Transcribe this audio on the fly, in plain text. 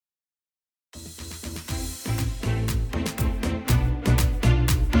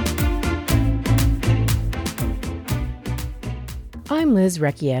I'm Liz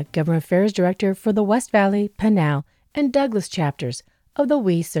Recchia, Government Affairs Director for the West Valley, Pinal, and Douglas chapters of the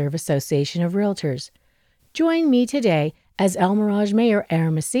We Serve Association of Realtors. Join me today as El Mirage Mayor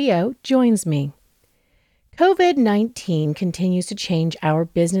Hermosillo joins me. COVID-19 continues to change our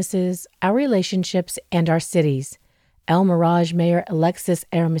businesses, our relationships, and our cities. El Mirage Mayor Alexis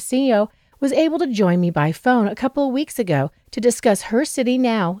Hermosillo was able to join me by phone a couple of weeks ago to discuss her city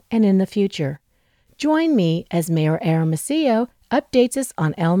now and in the future. Join me as Mayor Hermosillo updates us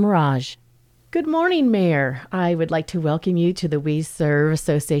on El Mirage. Good morning, Mayor. I would like to welcome you to the We Serve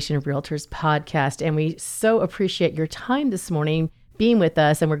Association of Realtors podcast, and we so appreciate your time this morning being with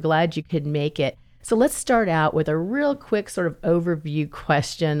us, and we're glad you could make it. So let's start out with a real quick sort of overview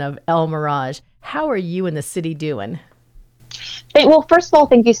question of El Mirage. How are you and the city doing? Well, first of all,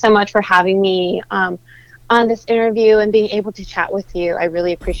 thank you so much for having me on this interview and being able to chat with you. I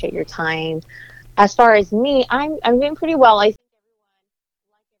really appreciate your time. As far as me, I'm doing pretty well. I think everyone,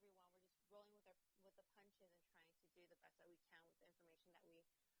 like everyone, we're just rolling with the punches and trying to do the best that we can with the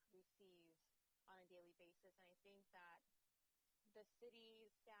information that we receive on a daily basis. And I think that the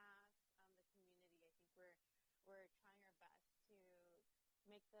city staff, the community, I think we're trying our best to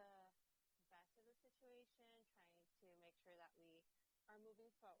make the best of the situation, trying to make sure that we are moving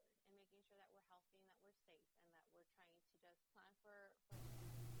forward and making sure that we're healthy and that we're safe and that we're trying to just plan for.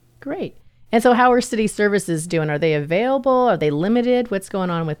 Great. And so how are city services doing? Are they available? Are they limited? What's going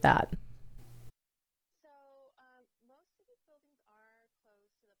on with that? So most city buildings are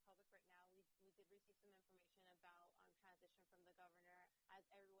closed to the public right now. We did receive some information about transition from the governor, as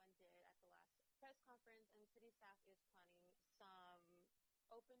everyone did at the last press conference, and city staff is planning some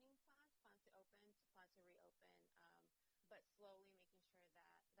opening plans to open, plans to reopen, but slowly making sure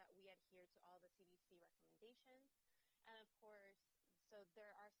that we adhere to all the CDC recommendations. And of course, so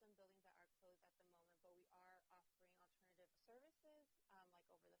there are some buildings that are closed at the moment, but we are offering alternative services like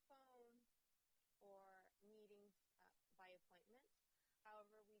over the phone or meetings by appointment.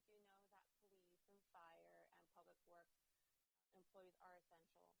 However, we do know that police and fire and public works employees are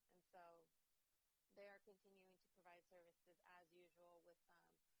essential, and so they are continuing to provide services as usual with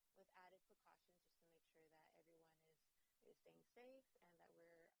added precautions just to make sure that everyone is staying safe and that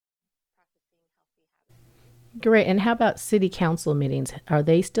we're practicing healthy habits. Great. And how about city council meetings? Are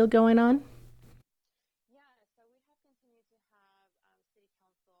they still going on? Yeah, so we have continued to have city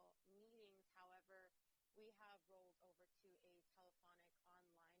council meetings. However, we have rolled over to a telephonic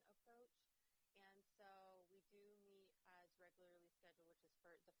online approach. And so we do meet as regularly scheduled, which is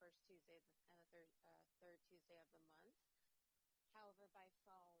for the first Tuesday and the third Tuesday of the month. However, by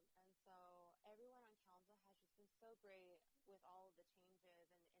phone. And so everyone on council has just been so great with all of the changes and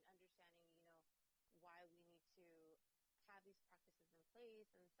understanding, why we need to have these practices in place.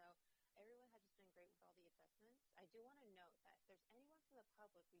 And so everyone has just been great with all the adjustments. I do want to note that if there's anyone from the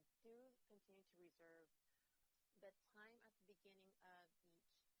public, we do continue to reserve the time at the beginning of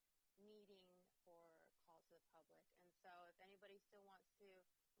each meeting for calls to the public. And so if anybody still wants to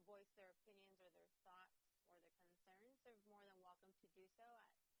voice their opinions or their thoughts or their concerns, they're more than welcome to do so at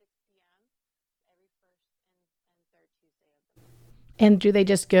 6 p.m. every first and third Tuesday of the month. And do they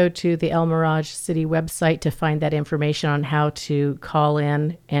just go to the El Mirage City website to find that information on how to call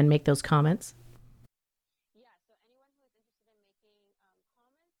in and make those comments? Yeah, so anyone who is interested in making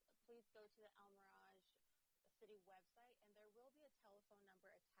comments, please go to the El Mirage City website, and there will be a telephone number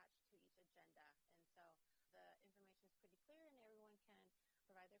attached to each agenda. And so the information is pretty clear, and everyone can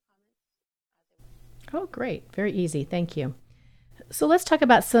provide their comments as they wish. Oh, great. Very easy. Thank you. So let's talk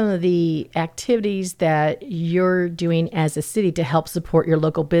about some of the activities that you're doing as a city to help support your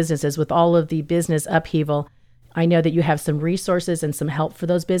local businesses with all of the business upheaval. I know that you have some resources and some help for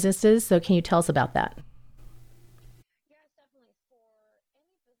those businesses. So can you tell us about that? Yes, definitely. For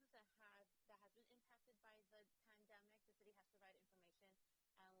any business that has been impacted by the pandemic, the city has provided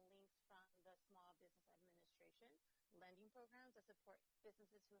information and links from the Small Business Administration lending programs that support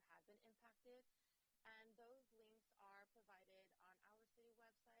businesses who have been impacted. And those links are provided on our city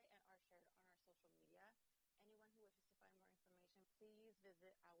website and are shared on our social media. Anyone who wishes to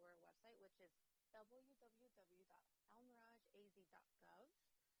find more information, please visit our website, which is www.elmirageaz.gov.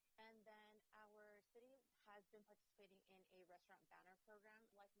 And then our city has been participating in a restaurant banner program.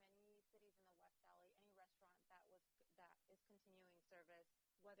 Like many cities in the West Valley, any restaurant that is continuing service,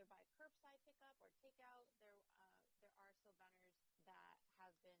 whether by curbside pickup or takeout, there are still banners that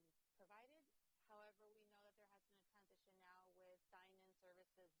have been provided. However, we know that there has been a transition now with dine-in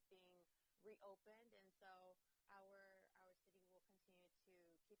services being reopened, and so our city will continue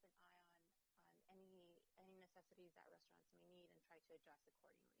to keep an eye on any necessities that restaurants may need and try to adjust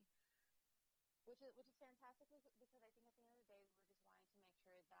accordingly. Which is fantastic because I think at the end of the day we're just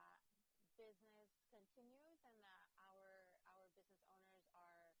sure that business continues and that our business owners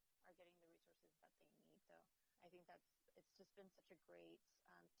are getting the resources that they need. So I think it's just been such a great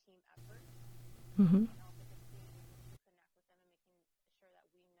team effort, Mm-hmm. and also just being able to connect with them and making sure that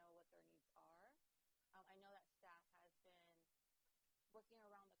we know what their needs are. I know that staff has been working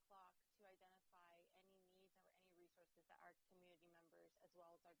around the clock to identify any needs or any resources that our community members as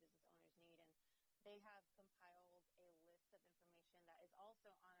well as our business owners need. And they have compiled a list of information that is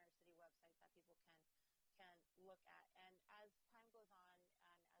also on our city website that people can look at. And as time goes on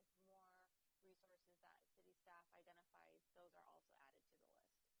and as more resources that city staff identifies, those are also added to the list.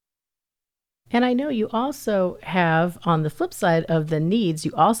 And I know you also have, on the flip side of the needs,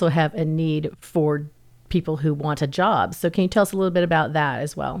 you also have a need for people who want a job. So can you tell us a little bit about that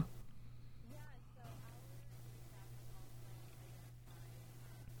as well? Yeah, so our city staff has also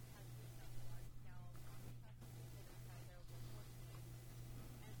identified, has reached out to large scale non-for-profit companies to identify their workforce needs.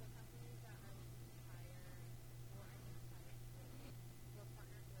 And so companies that are looking to hire were identified were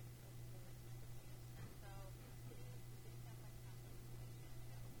partnered with school district companies. And so the city staff has passed out information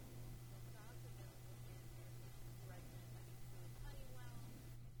available with jobs available in their district to residents that include Honeywell,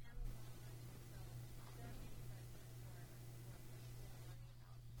 Amazon. And so if there are any residents who are interested in learning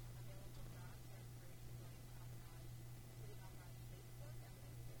about available jobs, they're encouraged to join the City of Mirage Facebook and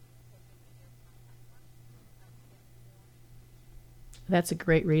LinkedIn social media platforms to get more information. That's a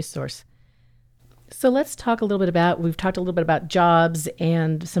great resource. So let's talk a little bit about, we've talked a little bit about jobs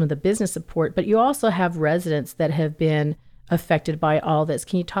and some of the business support, but you also have residents that have been affected by all this.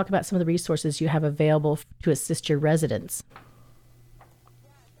 Can you talk about some of the resources you have available to assist your residents?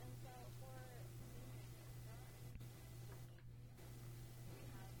 Yes, and so for senior residents, if there are any seniors who need meals, we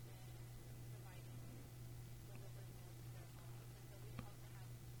have been providing delivered meals to their homes. And so we also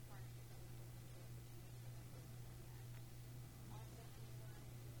have partnerships that we've worked with to make sure that those are being met. Also, anyone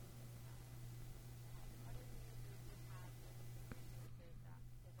who has other needs, we do have local food resources that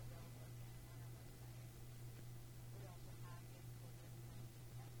is available again on our website. We also have a children's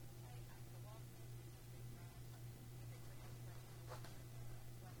pharmacy website at the Walgreens and the Refresh. The Refresh is currently no longer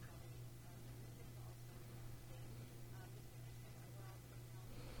the website location, but also in the state. Just making sure that we're all staying healthy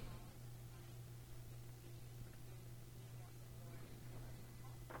as well, identifying who need more support in regards to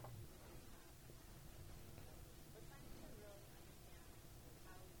health. We do have a mental health clinic. So we're trying to really understand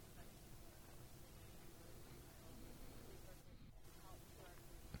how we can best support our city and really compile resources and help to our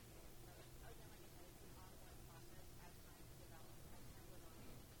community. And so again, like I said, it's an ongoing process as time goes on, we develop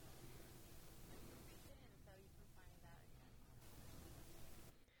more information, and so you can find that again on our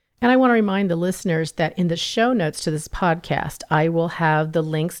website. And I want to remind the listeners that in the show notes to this podcast, I will have the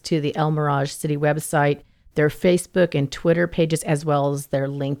links to the El Mirage City website, their Facebook and Twitter pages, as well as their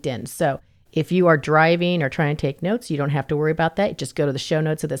LinkedIn. So if you are driving or trying to take notes, you don't have to worry about that. Just go to the show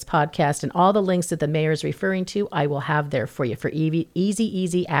notes of this podcast, and all the links that the mayor is referring to, I will have there for you for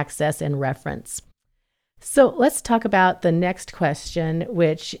easy access and reference. So let's talk about the next question,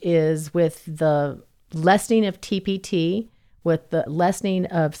 which is with the lessening of TPT, with the lessening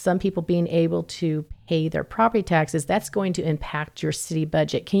of some people being able to pay their property taxes, that's going to impact your city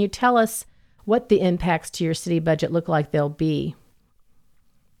budget. Can you tell us what the impacts to your city budget look like they'll be?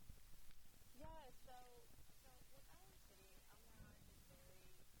 Yeah, so with our city, El Mirage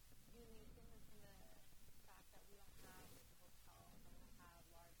is very unique in the fact that we don't have big hotels and we don't have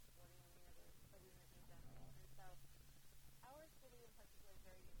large sporting arenas in general. And so our city in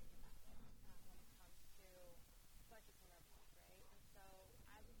particular is very unique in that way when it comes to budgets and revenues, right? And so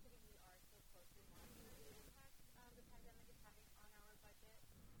as a city, we are still closely monitoring the impact the pandemic is having on our budget.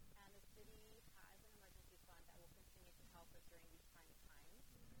 And the city has an emergency fund that will continue to help us during these trying times.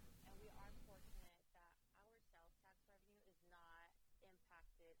 And we are fortunate that our sales tax revenue is not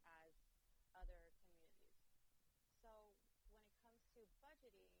impacted as other communities. So when it comes to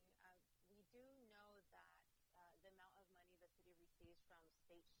budgeting, we do know that the amount of money the city receives from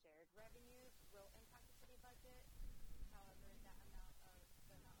state shared revenues will impact the city budget. However,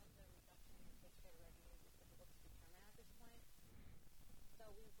 the amount of the reduction in state shared revenues is difficult to determine at this point. So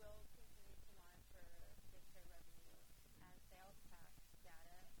we will continue to monitor state shared revenue and sales tax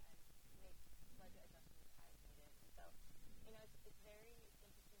data and make budget adjustments as needed. And so, it's very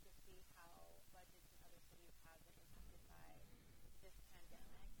interesting to see how budgets in other cities have been impacted by this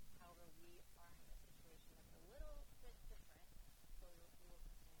pandemic. However, we are in a situation that's a little bit different, so we will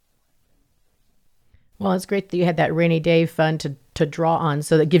continue to monitor the situation. Well, it's great that you had that rainy day fund to draw on,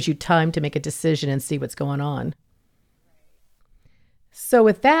 so that gives you time to make a decision and see what's going on. So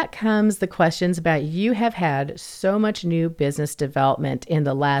with that comes the questions about, you have had so much new business development in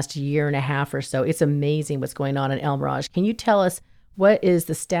the last year and a half or so. It's amazing what's going on in El Mirage. Can you tell us what is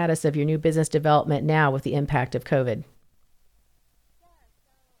the status of your new business development now with the impact of COVID?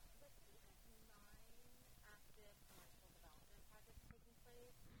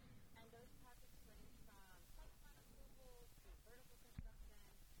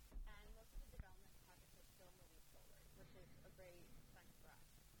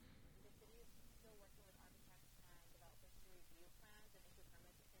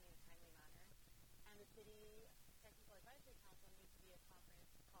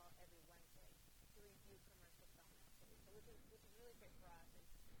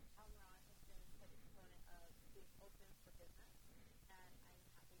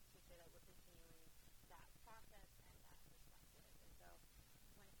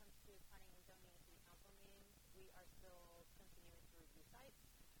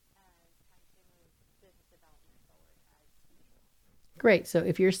 Great. So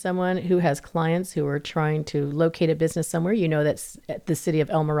if you're someone who has clients who are trying to locate a business somewhere, you know that the city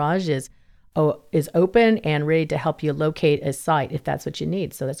of El Mirage is open and ready to help you locate a site if that's what you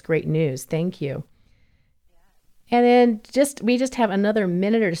need. So that's great news. Thank you. And then we just have another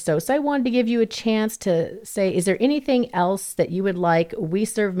minute or so. So I wanted to give you a chance to say, is there anything else that you would like We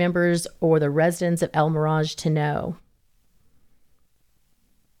Serve members or the residents of El Mirage to know?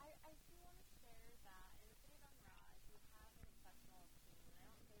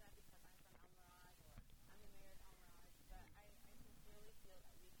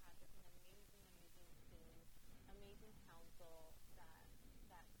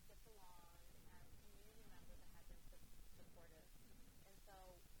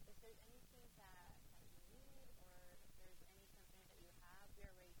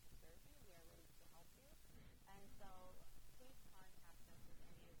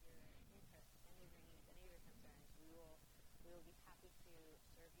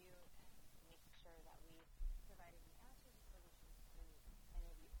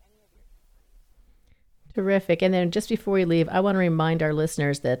 Terrific. And then just before we leave, I want to remind our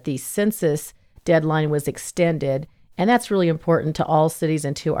listeners that the census deadline was extended, and that's really important to all cities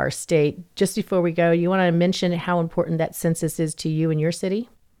and to our state. Just before we go, you want to mention how important that census is to you and your city?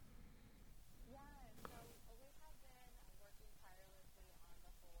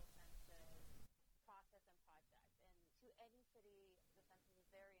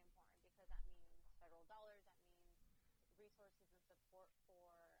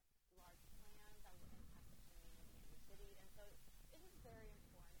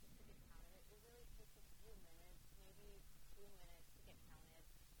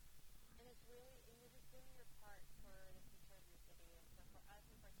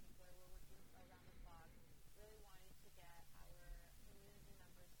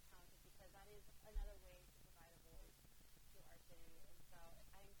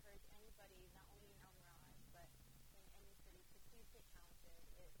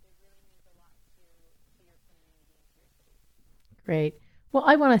 Great. Well,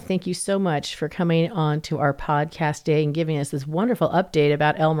 I want to thank you so much for coming on to our podcast day and giving us this wonderful update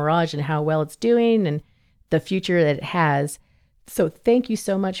about El Mirage and how well it's doing and the future that it has. So thank you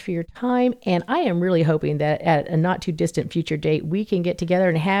so much for your time. And I am really hoping that at a not too distant future date, we can get together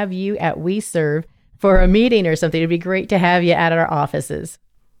and have you at We Serve for a meeting or something. It'd be great to have you at our offices.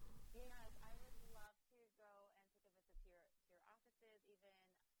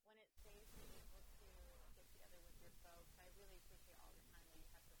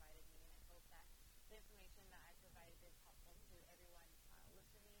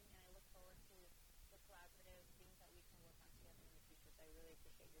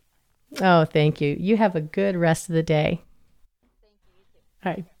 Oh, thank you. You have a good rest of the day.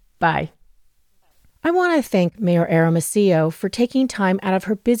 All right. Bye. I want to thank Mayor Hermosillo for taking time out of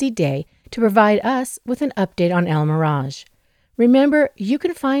her busy day to provide us with an update on El Mirage. Remember, you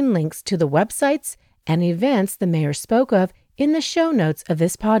can find links to the websites and events the mayor spoke of in the show notes of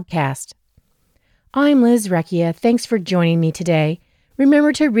this podcast. I'm Liz Recchia. Thanks for joining me today.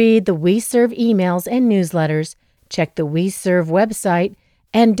 Remember to read the We Serve emails and newsletters, check the We Serve website,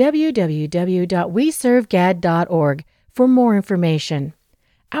 and www.weservegad.org for more information.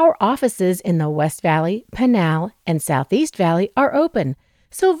 Our offices in the West Valley, Pinal, and Southeast Valley are open,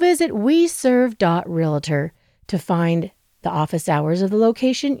 so visit weserve.realtor to find the office hours of the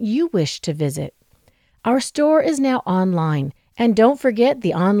location you wish to visit. Our store is now online, and don't forget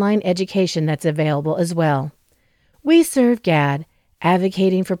the online education that's available as well. We Serve GAD,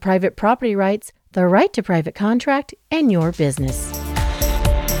 advocating for private property rights, the right to private contract, and your business.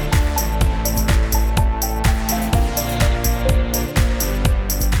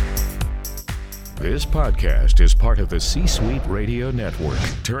 This podcast is part of the C-Suite Radio Network,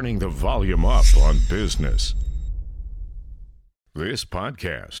 turning the volume up on business. This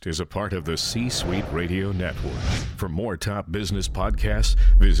podcast is a part of the C-Suite Radio Network. For more top business podcasts,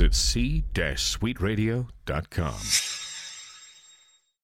 visit c-suiteradio.com.